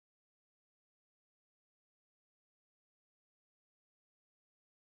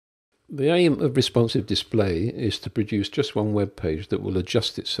The aim of responsive display is to produce just one web page that will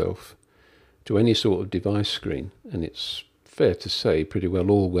adjust itself to any sort of device screen, and it's fair to say pretty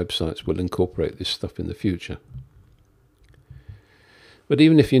well all websites will incorporate this stuff in the future. But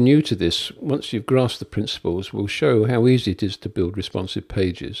even if you're new to this, once you've grasped the principles, we'll show how easy it is to build responsive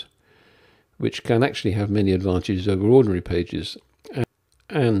pages, which can actually have many advantages over ordinary pages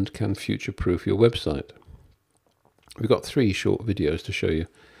and can future-proof your website. We've got 3 short videos to show you.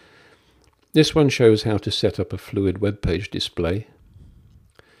 This one shows how to set up a fluid web page display.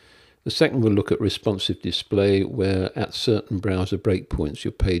 The second will look at responsive display, where at certain browser breakpoints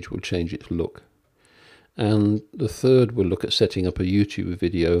your page will change its look. And the third will look at setting up a YouTube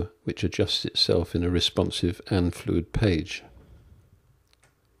video which adjusts itself in a responsive and fluid page.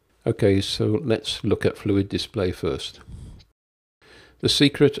 Okay, so let's look at fluid display first. The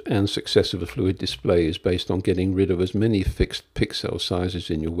secret and success of a fluid display is based on getting rid of as many fixed pixel sizes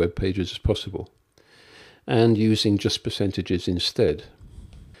in your web pages as possible, and using just percentages instead.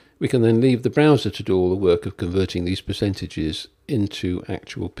 We can then leave the browser to do all the work of converting these percentages into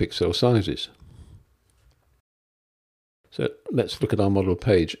actual pixel sizes. So let's look at our model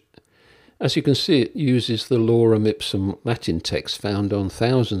page. As you can see, it uses the lorem ipsum Latin text found on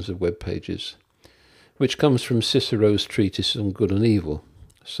thousands of web pages, which comes from Cicero's treatise on good and evil.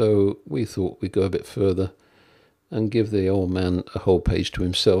 So we thought we'd go a bit further and give the old man a whole page to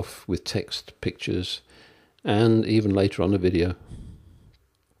himself with text, pictures, and even later on a video.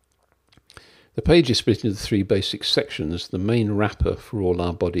 The page is split into 3 basic sections: the main wrapper for all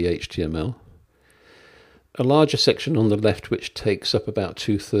our body HTML, a larger section on the left which takes up about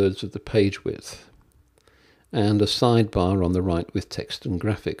 2/3 of the page width, and a sidebar on the right with text and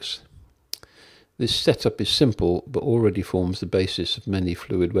graphics. This setup is simple, but already forms the basis of many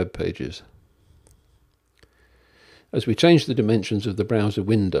fluid web pages. As we change the dimensions of the browser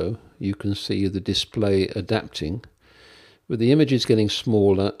window, you can see the display adapting, with the images getting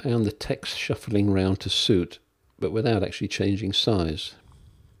smaller and the text shuffling around to suit, but without actually changing size.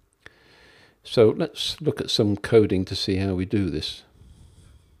 So let's look at some coding to see how we do this.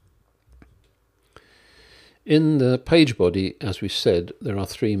 In the page body, as we said, there are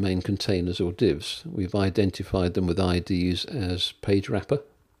 3 main containers or divs. We've identified them with IDs as page wrapper,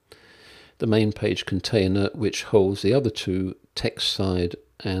 the main page container which holds the other 2, text side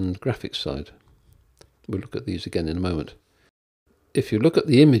and graphics side. We'll look at these again in a moment. If you look at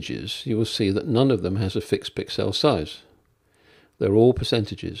the images, you will see that none of them has a fixed pixel size. They're all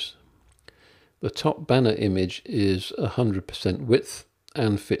percentages. The top banner image is 100% width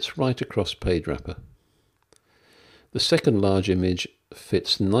and fits right across page wrapper. The second large image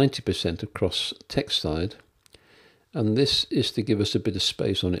fits 90% across text side, and this is to give us a bit of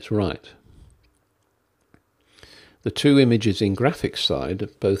space on its right. The 2 images in graphics side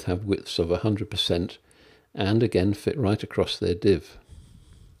both have widths of 100% and again fit right across their div.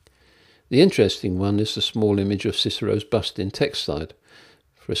 The interesting one is the small image of Cicero's bust in text side.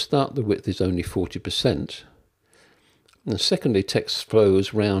 For a start, the width is only 40%, and secondly, text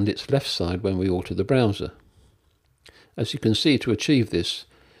flows round its left side when we alter the browser. As you can see, to achieve this,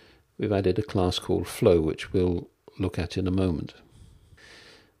 we've added a class called flow, which we'll look at in a moment.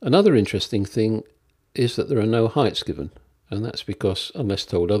 Another interesting thing is that there are no heights given, and that's because, unless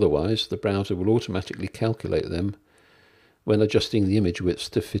told otherwise, the browser will automatically calculate them when adjusting the image widths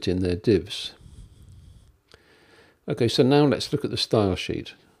to fit in their divs. Okay, so now let's look at the style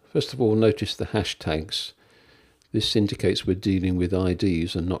sheet. First of all, notice the hashtags. This indicates we're dealing with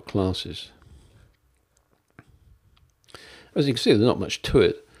IDs and not classes. As you can see, there's not much to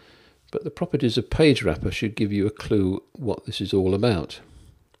it, but the properties of page wrapper should give you a clue what this is all about.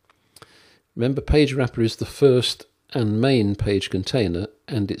 Remember, page wrapper is the first and main page container,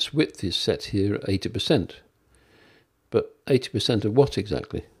 and its width is set here at 80%. But 80% of what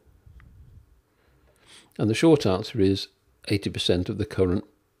exactly? And the short answer is 80% of the current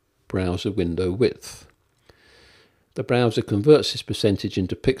browser window width. The browser converts this percentage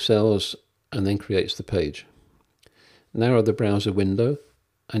into pixels and then creates the page. Narrow the browser window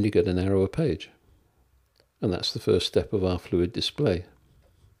and you get a narrower page. And that's the first step of our fluid display.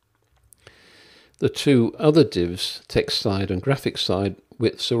 The 2 other divs, text side and graphics side,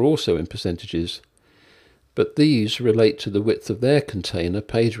 widths are also in percentages, but these relate to the width of their container,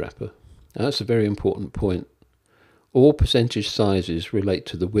 page wrapper. Now, that's a very important point. All percentage sizes relate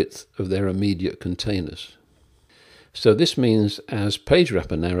to the width of their immediate containers. So this means as page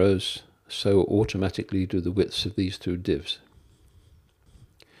wrapper narrows, so automatically do the widths of these 2 divs.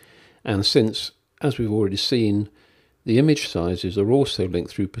 And since, as we've already seen, the image sizes are also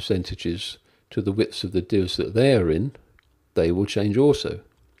linked through percentages to the widths of the divs that they are in, they will change also.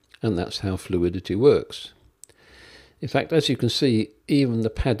 and that's how fluidity works. In fact, as you can see, even the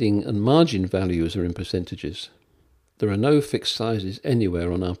padding and margin values are in percentages. There are no fixed sizes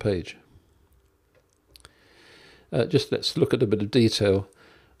anywhere on our page. Just let's look at a bit of detail.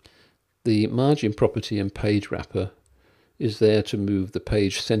 The margin property in Page Wrapper is there to move the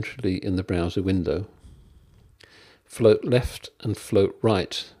page centrally in the browser window. Float left and float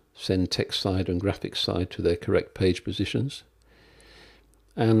right send text side and graphics side to their correct page positions.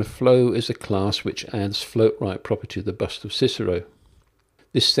 And flow is a class which adds float right property to the bust of Cicero.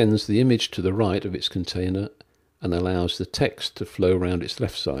 This sends the image to the right of its container and allows the text to flow around its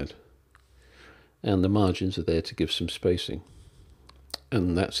left side. And the margins are there to give some spacing.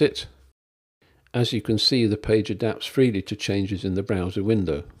 And that's it. As you can see, the page adapts freely to changes in the browser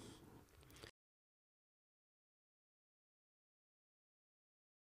window.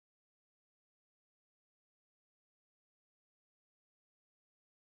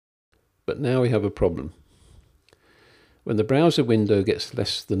 But now we have a problem. When the browser window gets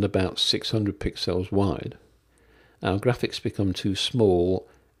less than about 600 pixels wide, our graphics become too small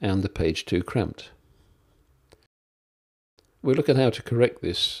and the page too cramped. We'll look at how to correct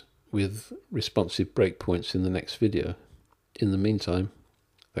this with responsive breakpoints in the next video. In the meantime,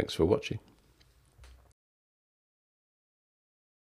 thanks for watching.